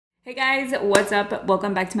Hey guys, what's up?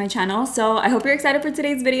 Welcome back to my channel. So I hope you're excited for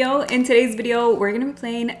today's video. In today's video, we're going to be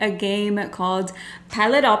playing a game called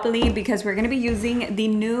Paletteopoly because we're going to be using the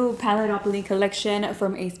new Paletteopoly collection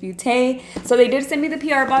from Ace Beaute. So they did send me the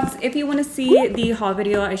PR box. If you want to see the haul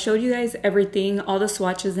video, I showed you guys everything, all the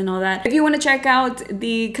swatches and all that. If you want to check out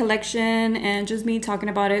the collection and just me talking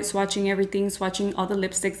about it, swatching everything, swatching all the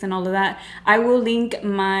lipsticks and all of that, I will link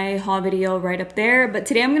my haul video right up there. But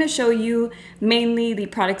today I'm going to show you mainly the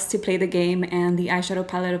products to play the game and the eyeshadow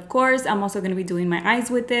palette. Of course, I'm also going to be doing my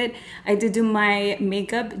eyes with it. I did do my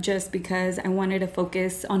makeup just because I wanted to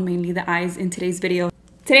focus on mainly the eyes in today's video.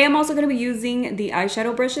 Today I'm also going to be using the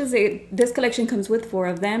eyeshadow brushes. This collection comes with 4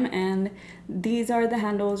 of them, and these are the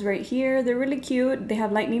handles right here. They're really cute. They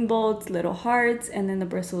have lightning bolts, little hearts, and then the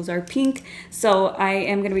bristles are pink. So I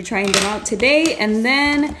am going to be trying them out today. And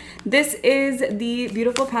then this is the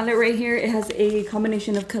beautiful palette right here. It has a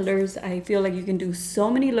combination of colors. I feel like you can do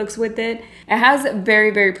so many looks with it. It has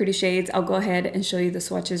very, very pretty shades. I'll go ahead and show you the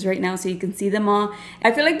swatches right now so you can see them all.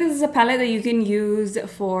 I feel like this is a palette that you can use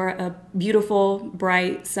for a beautiful,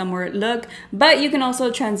 bright summer look, but you can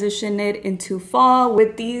also transition it into fall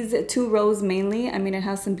with these 2 rows mainly. I mean, it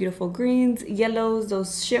has some beautiful greens, yellows,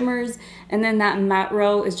 those shimmers, and then that matte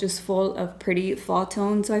row is just full of pretty fall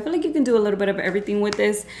tones. So I feel like you can do a little bit of everything with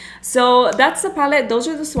this. So that's the palette. Those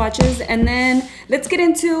are the swatches. And then let's get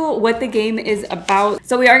into what the game is about.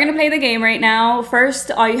 So we are going to play the game right now.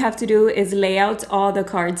 First, all you have to do is lay out all the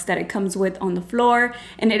cards that it comes with on the floor.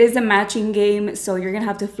 And it is a matching game, so you're going to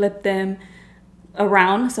have to flip them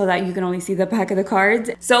around so that you can only see the back of the cards.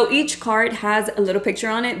 So each card has a little picture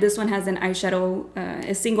on it. This one has an eyeshadow,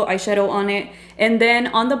 a single eyeshadow on it, and then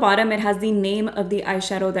on the bottom it has the name of the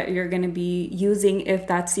eyeshadow that you're going to be using if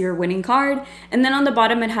that's your winning card, and then on the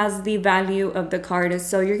bottom it has the value of the card.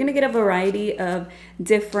 So you're going to get a variety of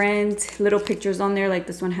different little pictures on there. Like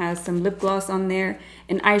this one has some lip gloss on there,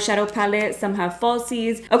 an eyeshadow palette, some have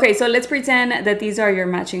falsies. Okay, so let's pretend that these are your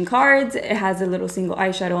matching cards. It has a little single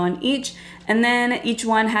eyeshadow on each, and then each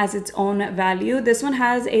one has its own value. This one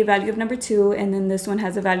has a value of number 2, and then this one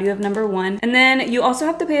has a value of number 1. And then you also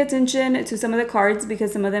have to pay attention to some of the cards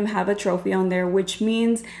because some of them have a trophy on there, which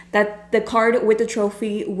means that the card with the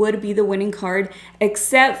trophy would be the winning card,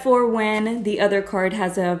 except for when the other card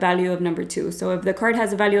has a value of number 2. So if the card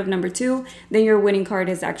has a value of number 2, then your winning card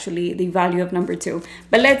is actually the value of number 2.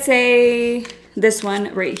 But let's say this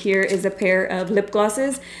one right here is a pair of lip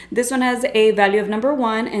glosses. This one has a value of number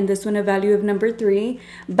 1 and this one a value of number 3.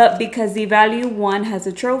 But because the value 1 has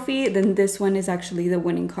a trophy, then this one is actually the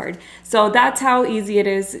winning card. So that's how easy it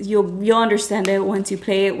is. You'll understand it once you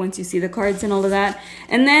play it, once you see the cards and all of that.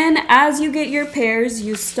 And then as you get your pairs,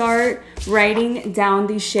 you start writing down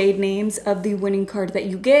the shade names of the winning card that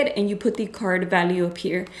you get, and you put the card value up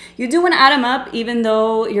here. You do want to add them up even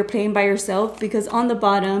though you're playing by yourself, because on the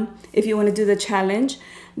bottom, if you want to do the challenge,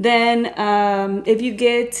 then if you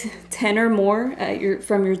get 10 or more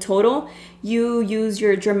from your total, you use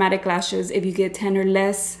your dramatic lashes. If you get 10 or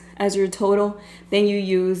less as your total, then you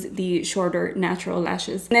use the shorter natural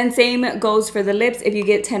lashes. And then same goes for the lips. If you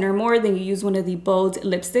get 10 or more, then you use one of the bold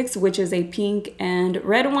lipsticks, which is a pink and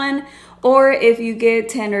red one. Or if you get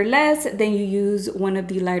 10 or less, then you use one of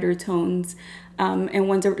the lighter tones. And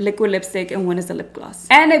one's a liquid lipstick and one is a lip gloss.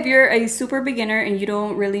 And if you're a super beginner and you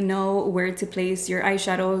don't really know where to place your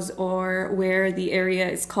eyeshadows or where the area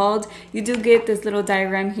is called, you do get this little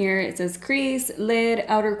diagram here. It says crease, lid,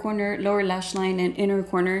 outer corner, lower lash line, and inner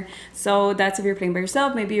corner. So that's if you're playing by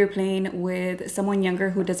yourself. Maybe you're playing with someone younger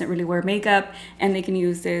who doesn't really wear makeup and they can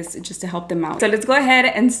use this just to help them out. So let's go ahead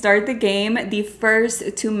and start the game. The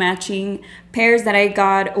first 2 matching pairs that I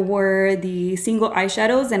got were the single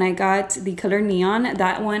eyeshadows, and I got the color Neon.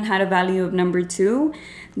 That one had a value of number 2.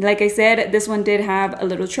 Like I said, this one did have a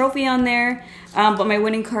little trophy on there, but my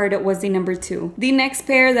winning card was the number 2. The next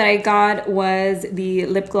pair that I got was the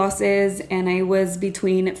lip glosses, and I was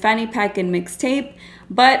between Fanny Pack and Mixtape,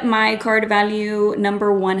 but my card value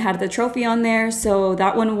number 1 had the trophy on there, so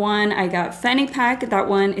that one won. I got Fanny Pack. That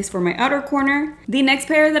one is for my outer corner. The next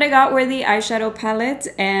pair that I got were the eyeshadow palettes,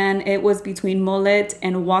 and it was between Mullet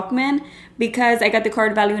and Walkman. Because I got the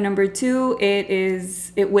card value number 2,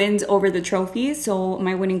 it wins over the trophy. So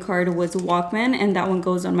my winning card was Walkman, and that one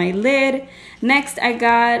goes on my lid. Next, I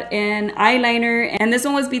got an eyeliner, and this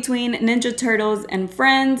one was between Ninja Turtles and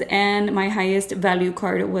Friends, and my highest value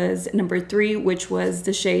card was number 3, which was was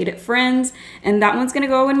the shade Friends, and that one's gonna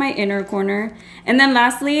go in my inner corner. And then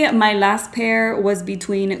lastly, my last pair was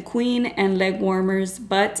between Queen and Leg Warmers,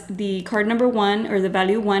 but the card number 1, or the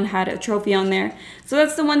value 1, had a trophy on there. So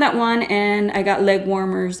that's the one that won, and I got Leg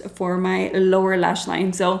Warmers for my lower lash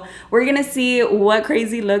line. So we're gonna see what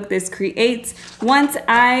crazy look this creates. Once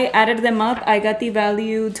I added them up, I got the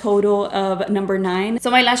value total of number 9. So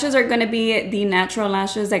my lashes are gonna be the natural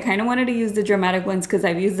lashes. I kind of wanted to use the dramatic ones because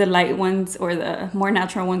I've used the light ones or the more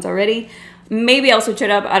natural ones already. Maybe I'll switch it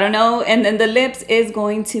up, I don't know. And then the lips is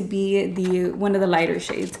going to be the one of the lighter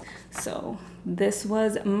shades. So this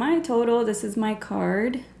was my total. This is my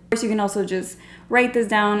card. Of course, you can also just write this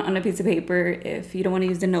down on a piece of paper if you don't want to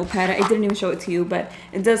use the notepad. I didn't even show it to you, but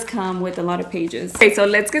it does come with a lot of pages. Okay, so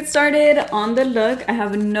let's get started on the look. I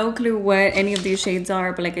have no clue what any of these shades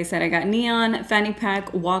are, but like I said, I got Neon, Fanny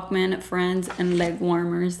Pack, Walkman, Friends, and Leg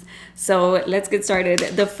Warmers. So let's get started.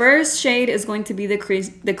 The first shade is going to be the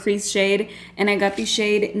crease shade, and I got the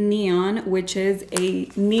shade Neon, which is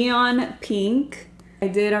a neon pink. I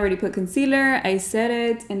did already put concealer, I set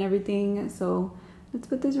it and everything, so let's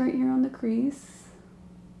put this right here on the crease.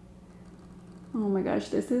 Oh my gosh,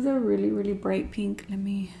 this is a really bright pink. Let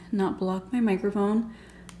me not block my microphone.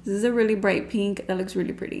 This is a really bright pink that looks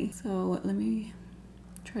really pretty. So let me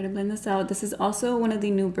try to blend this out. This is also one of the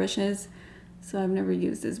new brushes, so I've never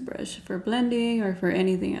used this brush for blending or for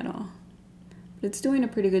anything at all. But it's doing a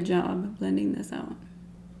pretty good job blending this out.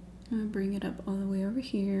 I'm gonna bring it up all the way over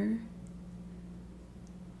here.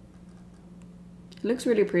 It looks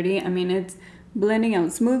really pretty. I mean, it's blending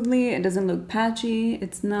out smoothly. It doesn't look patchy.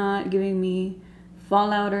 It's not giving me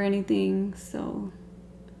fallout or anything, so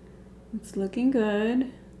it's looking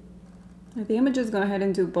good. I think I'm gonna just go ahead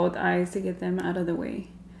and do both eyes to get them out of the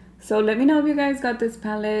way. So let me know if you guys got this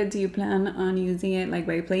palette. Do you plan on using it like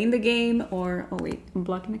by playing the game, or oh wait, I'm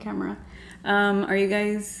blocking the camera. Are you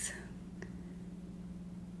guys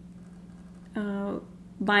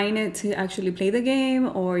buying it to actually play the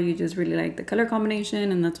game, or you just really like the color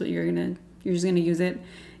combination and that's what you're just gonna use it,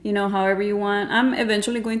 you know, however you want? I'm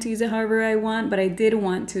eventually going to use it however I want, but I did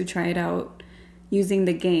want to try it out using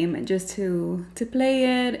the game just to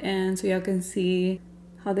play it, and so y'all can see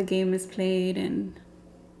how the game is played, and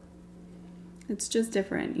it's just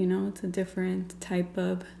different, you know. It's a different type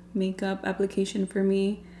of makeup application for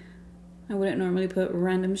me. I wouldn't normally put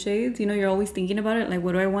random shades, you know. You're always thinking about it, like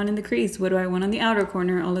what do I want in the crease, what do I want on the outer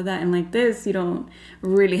corner, all of that. And like this, you don't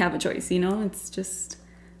really have a choice, you know. It's just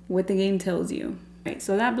what the game tells you. Right,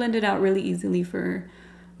 so that blended out really easily for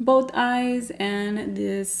both eyes, and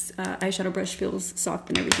this eyeshadow brush feels soft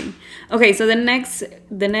and everything. Okay, so the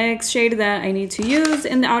next shade that I need to use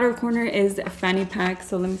in the outer corner is Fanny Pack.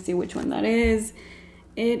 So let me see which one that is.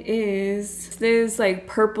 It is this like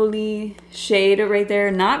purpley shade right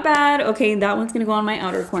there. Not bad. Okay, that one's gonna go on my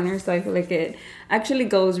outer corner, so I feel like it actually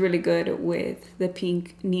goes really good with the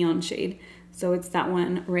pink neon shade. So it's that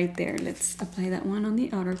one right there. Let's apply that one on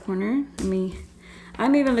the outer corner.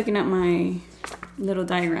 I'm even looking at my little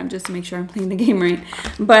diagram just to make sure I'm playing the game right.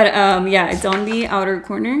 But yeah, it's on the outer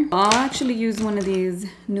corner. I'll actually use one of these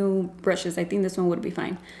new brushes. I think this one would be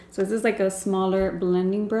fine. So this is like a smaller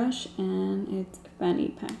blending brush, and it's Fanny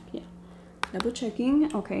Pack. Yeah, double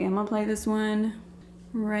checking. Okay, I'm gonna apply this one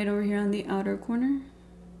right over here on the outer corner.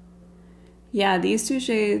 Yeah, these two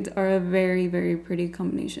shades are a very pretty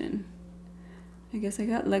combination. I guess I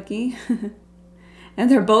got lucky. And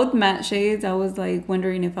they're both matte shades. I was like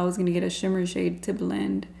wondering if I was gonna get a shimmer shade to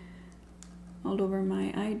blend all over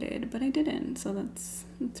my eyelid, but I didn't, so that's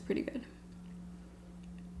pretty good.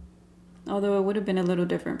 Although it would have been a little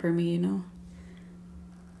different for me, you know.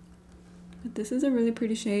 But this is a really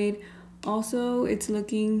pretty shade. Also, it's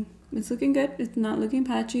looking good. It's not looking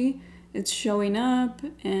patchy. It's showing up,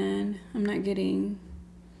 and I'm not getting,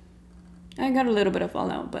 I got a little bit of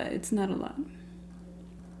fallout, but it's not a lot.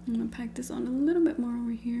 I'm gonna pack this on a little bit more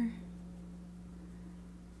over here,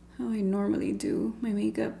 how I normally do my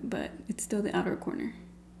makeup, but it's still the outer corner.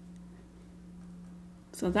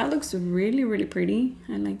 So that looks really pretty.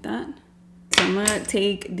 I like that. So I'm gonna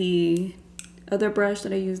take the other brush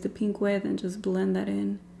that I used the pink with and just blend that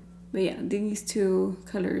in. But yeah, these two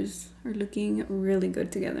colors are looking really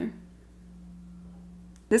good together.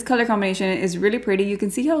 This color combination is really pretty. You can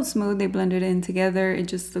see how smooth they blended in together. It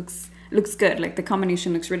just looks good. Like the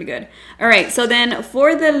combination looks really good. All right, so then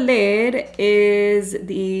for the lid is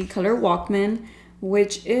the color Walkman,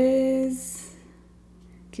 which is,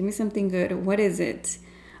 give me something good. What is it?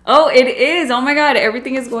 Oh, it is. Oh my God,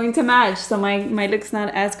 everything is going to match. So my look's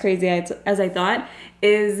not as crazy as I thought.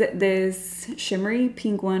 Is this shimmery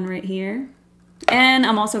pink one right here. And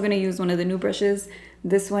I'm also gonna use one of the new brushes.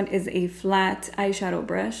 This one is a flat eyeshadow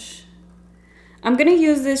brush. I'm gonna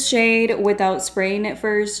use this shade without spraying it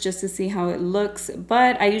first just to see how it looks,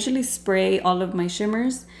 but I usually spray all of my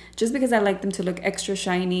shimmers just because I like them to look extra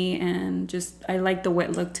shiny and just I like the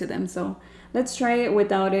wet look to them. So let's try it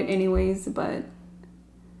without it anyways, but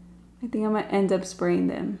I think I'm gonna end up spraying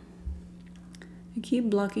them. I keep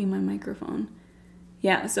blocking my microphone.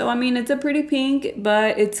 Yeah, so I mean, it's a pretty pink,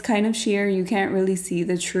 but it's kind of sheer. You can't really see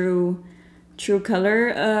the true color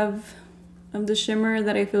of the shimmer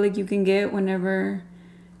that I feel like you can get whenever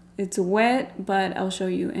it's wet, but I'll show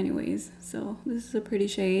you anyways. So this is a pretty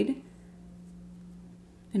shade.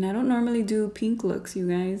 And I don't normally do pink looks, you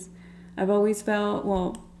guys. I've always felt,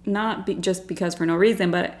 well, not just because for no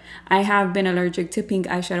reason, but I have been allergic to pink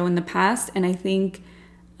eyeshadow in the past, and I think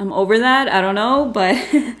I'm over that. I don't know, but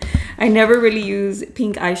I never really use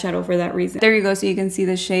pink eyeshadow for that reason. There you go, so you can see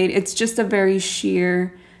the shade. It's just a very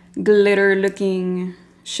sheer, glitter looking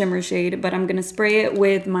shimmer shade, but I'm gonna spray it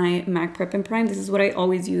with my MAC Prep and Prime. This is what I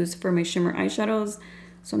always use for my shimmer eyeshadows.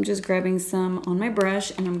 So I'm just grabbing some on my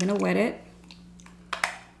brush and I'm gonna wet it.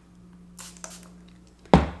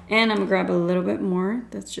 And I'm gonna grab a little bit more.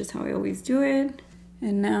 That's just how I always do it.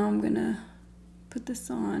 And now I'm gonna put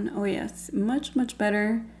this on. Oh yes, much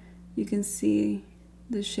better. You can see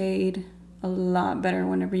the shade a lot better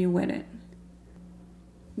whenever you wet it.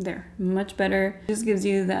 There, much better. Just gives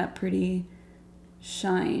you that pretty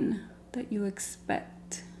shine that you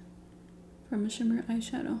expect from a shimmer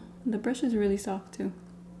eyeshadow. The brush is really soft too.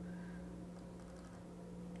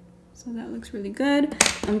 So that looks really good.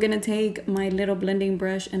 I'm gonna take my little blending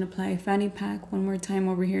brush and apply a fanny pack one more time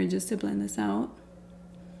over here just to blend this out.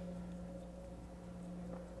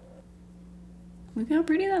 Look how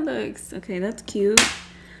pretty that looks. Okay, that's cute.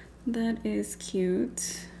 That is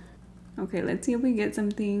cute. Okay, let's see if we get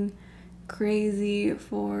something crazy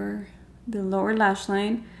for the lower lash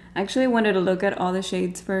line. I actually wanted to look at all the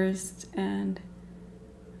shades first and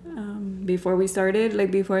before we started,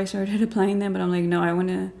 like before I started applying them, but I'm like, no, I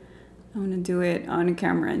wanna do it on a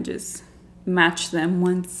camera and just match them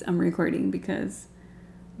once I'm recording, because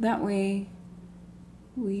that way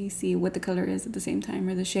we see what the color is at the same time,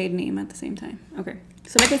 or the shade name at the same time. Okay,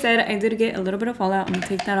 so like I said, I did get a little bit of fallout. I'm gonna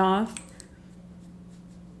take that off.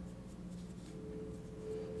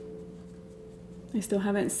 I still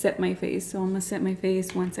haven't set my face, so I'm gonna set my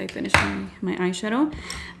face once I finish my eyeshadow.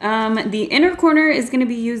 The inner corner is gonna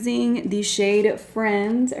be using the shade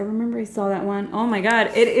Friends. I remember I saw that one. Oh my god,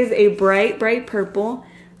 it is a bright purple.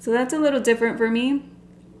 So that's a little different for me,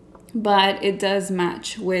 but it does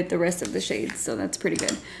match with the rest of the shades, so that's pretty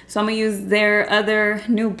good. So I'm gonna use their other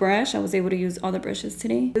new brush. I was able to use all the brushes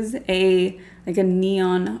today. This is like a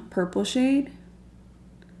neon purple shade.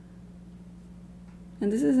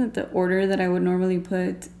 And this isn't the order that I would normally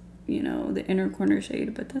put, you know, the inner corner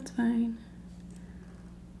shade, but that's fine.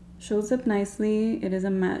 Shows up nicely. It is a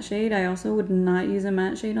matte shade. I also would not use a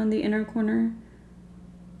matte shade on the inner corner.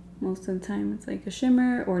 Most of the time it's like a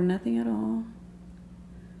shimmer or nothing at all.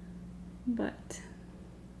 But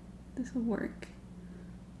this will work.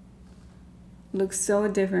 Looks so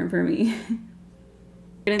different for me. I'm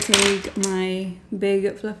gonna take my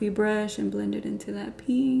big fluffy brush and blend it into that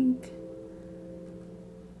pink.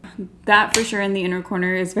 That for sure in the inner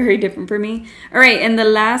corner is very different for me. All right, and the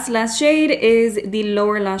last shade is the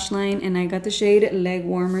lower lash line, and I got the shade Leg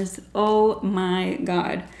Warmers. Oh my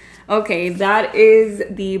god. Okay, that is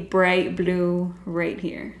the bright blue right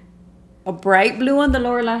here. A bright blue on the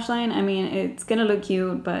lower lash line. I mean, it's gonna look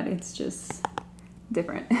cute, but it's just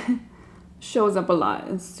different. Shows up a lot.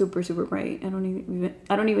 It's super bright. I don't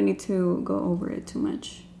even need to go over it too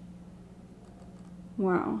much.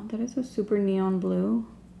 Wow, that is a super neon blue.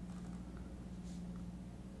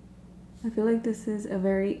 I feel like this is a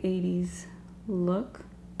very 80s look.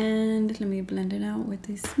 And let me blend it out with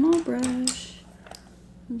a small brush.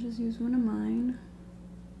 I'll just use one of mine.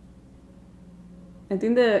 I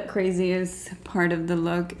think the craziest part of the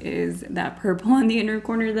look is that purple on the inner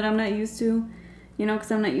corner that I'm not used to. You know,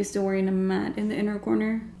 because I'm not used to wearing a matte in the inner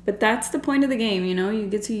corner. But that's the point of the game, you know? You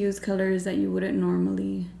get to use colors that you wouldn't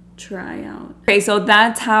normally try out. Okay, so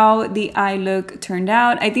that's how the eye look turned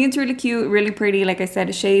out. I think it's really cute, really pretty. Like I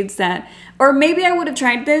said, shades that, or maybe I would have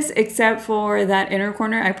tried this except for that inner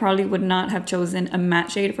corner. I probably would not have chosen a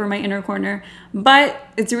matte shade for my inner corner, but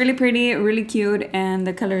it's really pretty, really cute, and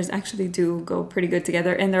the colors actually do go pretty good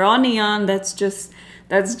together, and they're all neon. That's just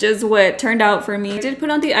what turned out for me. I did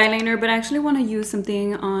put on the eyeliner, but I actually want to use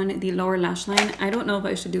something on the lower lash line. I don't know if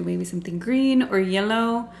I should do maybe something green or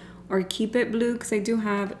yellow, or keep it blue, because I do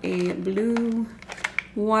have a blue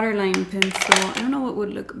waterline pencil. I don't know what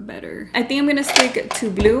would look better. I think I'm gonna stick to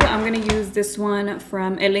blue. I'm gonna use this one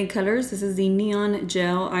from LA Colors. This is the Neon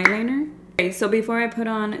Gel Eyeliner. Okay, so before I put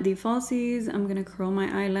on the falsies, I'm gonna curl my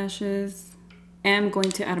eyelashes. I'm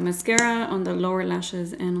going to add a mascara on the lower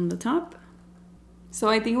lashes and on the top. So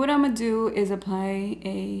I think what I'm gonna do is apply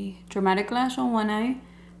a dramatic lash on one eye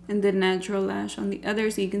and the natural lash on the other,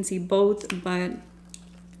 so you can see both, but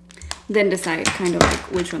then decide kind of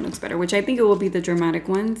like which one looks better, which I think it will be the dramatic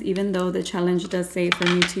ones, even though the challenge does say for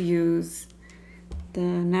me to use the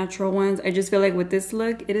natural ones. I just feel like with this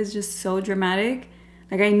look, it is just so dramatic.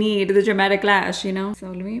 Like I need the dramatic lash, you know? So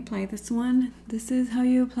let me apply this one. This is how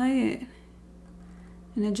you apply it.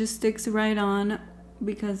 And it just sticks right on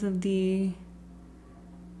because of the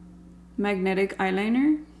magnetic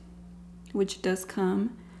eyeliner, which does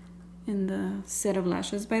come in the set of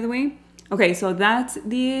lashes, by the way. Okay, so that's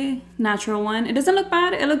the natural one. It doesn't look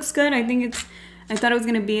bad. It looks good. I thought it was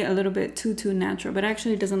gonna be a little bit too natural, but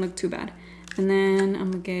actually it doesn't look too bad. And then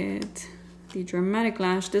I'm gonna get the dramatic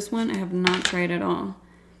lash. This one I have not tried at all.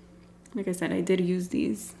 Like I said, I did use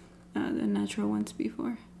these, the natural ones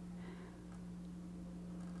before.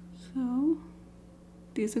 So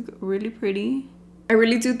these look really pretty. I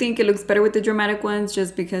really do think it looks better with the dramatic ones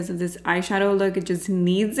just because of this eyeshadow look. It just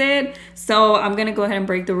needs it. So I'm gonna go ahead and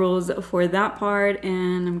break the rules for that part,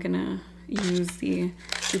 and I'm gonna use the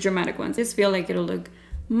dramatic ones. I just feel like it'll look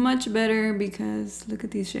much better because look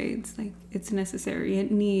at these shades. Like it's necessary. It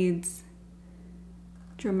needs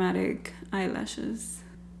dramatic eyelashes.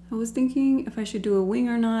 I was thinking if I should do a wing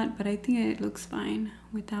or not, but I think it looks fine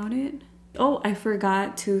without it. Oh, I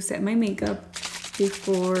forgot to set my makeup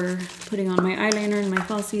before putting on my eyeliner and my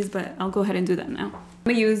falsies, but I'll go ahead and do that now. I'm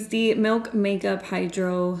gonna use the Milk Makeup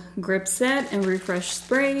Hydro Grip Set and Refresh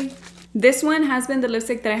Spray. This one has been the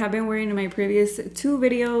lipstick that I have been wearing in my previous 2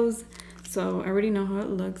 videos, so I already know how it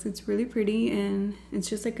looks. It's really pretty and it's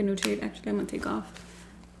just like a nude shade. Actually, I'm gonna take off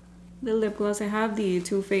the lip gloss. I have the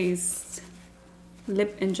Too Faced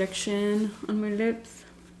lip injection on my lips.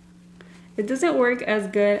 It doesn't work as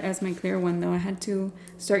good as my clear one though. I had to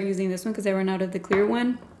start using this one because I ran out of the clear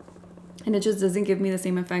one and it just doesn't give me the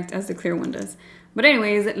same effect as the clear one does. But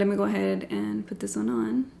anyways, let me go ahead and put this one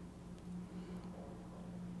on.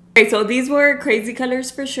 Okay, so these were crazy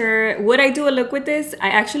colors for sure. Would I do a look with this? I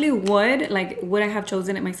actually would. Like, would I have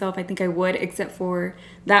chosen it myself? I think I would, except for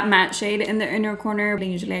that matte shade in the inner corner.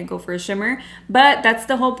 Usually I go for a shimmer, but that's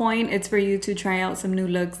the whole point. It's for you to try out some new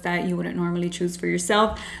looks that you wouldn't normally choose for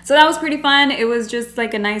yourself. So that was pretty fun. It was just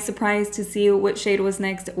like a nice surprise to see what shade was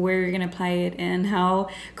next, where you're gonna apply it, and how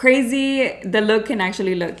crazy the look can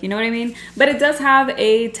actually look. You know what I mean? But it does have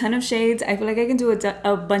a ton of shades. I feel like I can do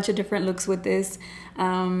a bunch of different looks with this.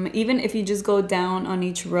 Even if you just go down on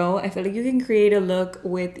each row, I feel like you can create a look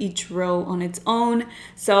with each row on its own.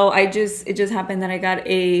 So it just happened that I got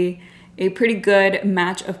a pretty good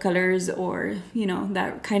match of colors, or you know,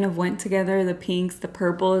 that kind of went together. The pinks, the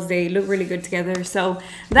purples, they look really good together. So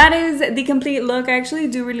that is the complete look. I actually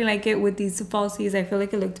do really like it with these falsies. I feel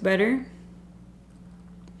like it looked better.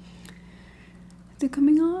 Is it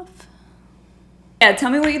coming off? Yeah,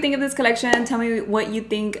 tell me what you think of this collection. Tell me what you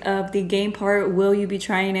think of the game part. Will you be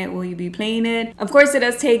trying it? Will you be playing it? Of course, it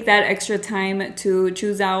does take that extra time to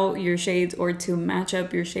choose out your shades or to match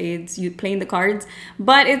up your shades, you playing the cards,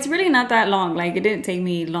 but it's really not that long. Like, it didn't take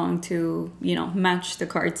me long to, you know, match the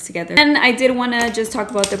cards together. And I did want to just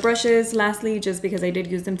talk about the brushes lastly, just because I did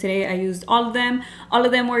use them today. I used all of them. All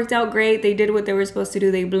of them worked out great. They did what they were supposed to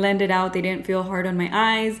do. They blended out. They didn't feel hard on my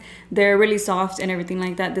eyes. They're really soft and everything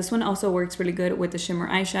like that. This one also works really good with the shimmer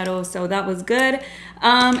eyeshadow, so that was good.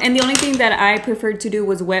 And the only thing that I preferred to do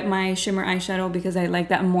was wet my shimmer eyeshadow because I like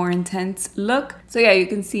that more intense look. So yeah, you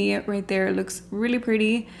can see it right there. It looks really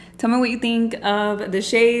pretty. Tell me what you think of the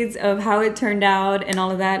shades, of how it turned out and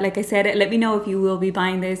all of that. Like I said, let me know if you will be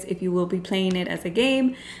buying this, if you will be playing it as a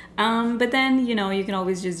game. But then, you know, you can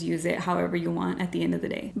always just use it however you want at the end of the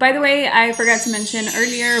day. By the way, I forgot to mention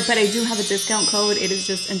earlier, but I do have a discount code. It is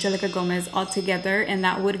just Angelica Gomez all together, and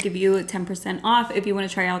that would give you 10% off if you want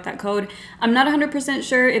to try out that code. I'm not 100%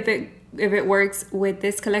 sure if it works with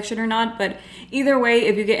this collection or not, but either way,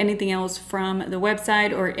 if you get anything else from the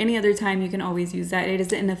website or any other time, you can always use that. It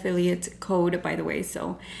is an affiliate code, by the way,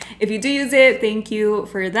 so if you do use it, thank you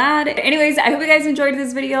for that. Anyways, I hope you guys enjoyed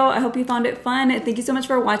this video. I hope you found it fun. Thank you so much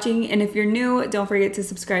for watching, and if you're new, don't forget to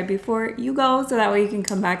subscribe before you go, so that way you can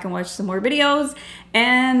come back and watch some more videos.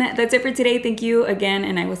 And that's it for today. Thank you again,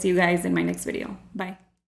 and I will see you guys in my next video. Bye.